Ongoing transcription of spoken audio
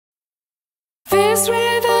This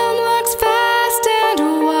rhythm looks fast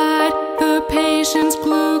and wide. The patient's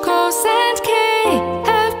glucose and K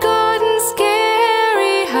have gotten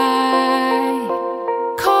scary high.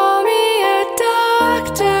 Call me a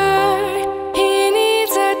doctor. He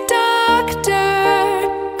needs a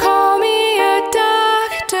doctor. Call me a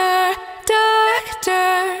doctor,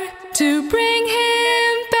 doctor, to bring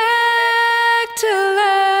him back to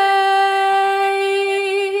life.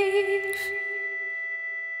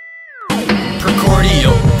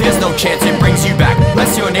 Precordial, there's no chance it brings you back.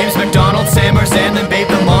 Unless your name's MacDonald, Sam or Sam, then babe,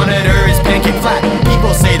 the monitor is pancake flat.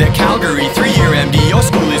 People say that Calgary, 3-year MDO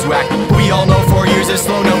school is whack. We all know 4 years is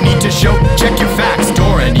slow, no need to show. Check your facts,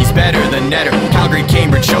 Dorandy's better than Netter. Calgary,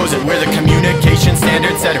 Cambridge shows it, we're the communication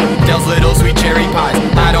standard setter. Dell's little sweet cherry pies.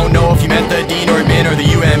 I don't know if you meant the Dean or Admin or the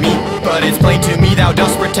UME, but it's plain to me thou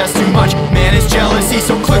dost protest too much. Man, it's jealousy,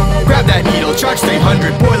 so click, grab that needle, charge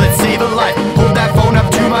 300, boy, let's save a life. Hold that phone up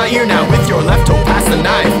to my ear now with your left toe, pass the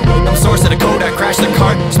knife. I'm source at a code, I crash the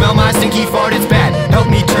cart. Smell my stinky fart, it's bad. Help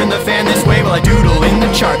me turn the fan this way while I doodle in the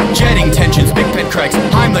chart. Jetting tensions, big pit cracks,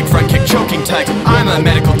 Heimlich front kick, choking tags. I'm a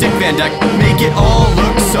medical Dick Van Dyke. Make it all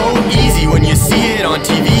look so easy when you see it on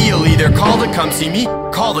TV. You'll either call to come see me,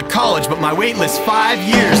 call the college, but my wait list 5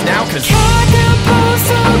 years now, cause Kakapos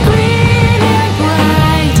so green and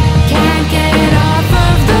bright, can't get off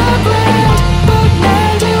of the ground, but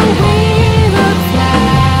man do we look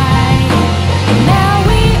fly. Now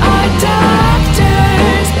we are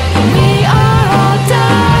doctors, we are all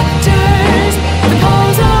doctors, the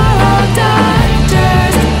poles are all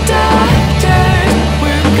doctors, doctors,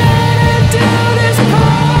 we're gonna do this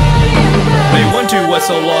party right. They wonder what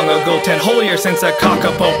so long ago, 10 whole years since a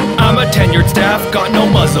Kakapo. I'm a tenured staff, got no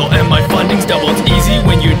muzzle, and my funding's double. It's easy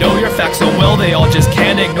when you know your facts so well, they all just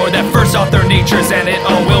can't ignore that. First off, their natures, and it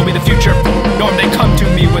all will be the future norm. They come to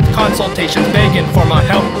me with consultations, begging for my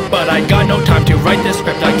help, but I got no time to write this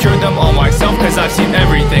script. I cure them all myself, cause I've seen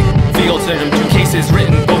everything. Field syndrome, 2 cases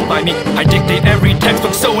written both by me. I dictate every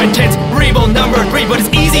textbook so intense, Rebel number 3, but it's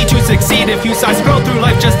easy to succeed if you side scroll through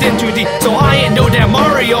life just in 2D. So I ain't no damn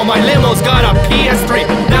Mario, my limo's got a PS3.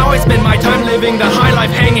 Now I spend my time living the high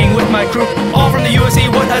life, hanging with my crew, all from the USA,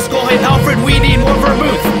 what that school. Hey Alfred, we need more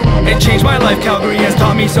vermouth. It changed my life, Calgary has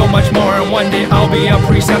taught me so much more, and one day I'll be a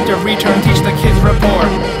preceptor, return, teach the kids rapport.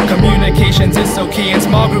 Communications is so key, and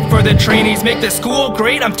small group for the trainees make the school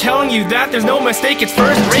great. I'm telling you that, there's no mistake, it's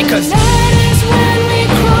first rate, cause Tonight is when we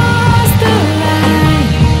cross the line.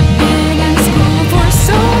 Been in school for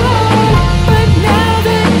so long, but now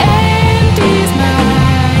the end is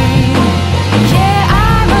mine. Yeah,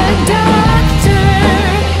 I'm a doctor,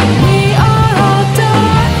 we are all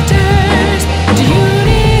doctors. Do you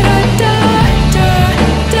need a doctor,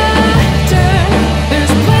 doctor?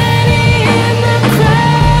 There's plenty in the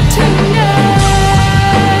crowd tonight.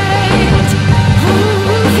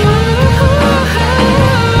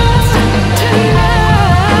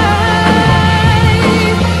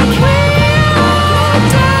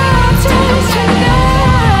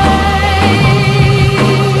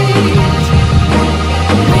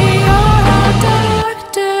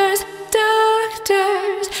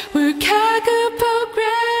 We're Kakapo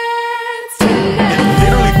grads tonight. It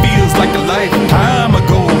literally feels like a lifetime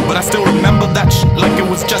ago, but I still remember that shit like it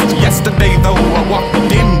was just yesterday though. I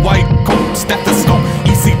walked in, white coat, stethoscope,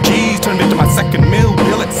 ECGs turned into my second meal.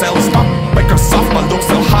 Bill it sells stock, Microsoft, my low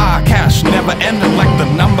sell high, cash never ending like the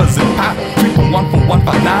numbers in pie. 3 for 1 for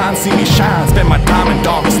 159, see me shine, spend my time in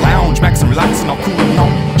Dog's Lounge, maxing, relaxing, all cool and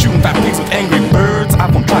all, shooting fat pigs with angry birds.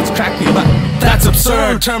 iPhone tries to track me, but that's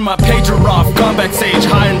absurd. Turn my pager off, gone backstage,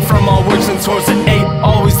 hiding from all works and towards at 8.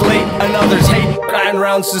 Always late, and others hate. 9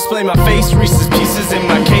 rounds display my face, Reese's Pieces in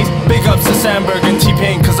my case. Big ups to Sandberg and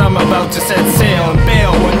T-Pain, cause I'm about to set sail. And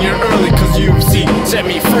bail when you're early, cause UFC set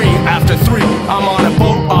me free. After 3, I'm on a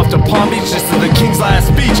boat off to Palm Beach, just to the King's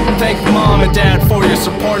last beach. Thank Mom and Dad for your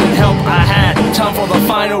support and help I had. Time for the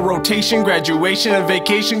final rotation, graduation and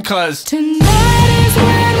vacation, cause Tonight is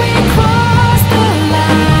when we cross the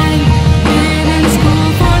line. Been in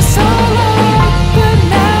school for so long, but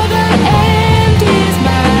now the end is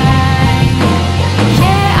mine.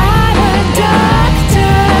 Yeah, I'm a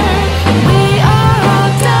doctor, we are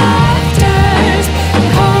all doctors.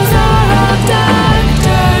 Poles are all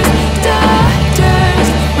doctors, doctors.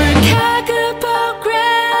 We're Kakapo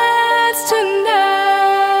grads tonight.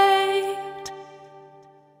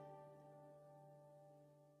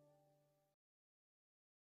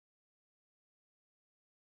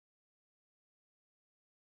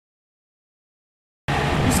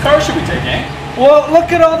 Whose car should we take, eh? Well,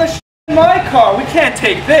 look at all the shit in my car. We can't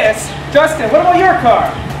take this. Justin, what about your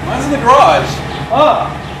car? Mine's in the garage. Oh.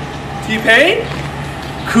 T-Pain?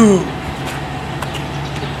 Cool.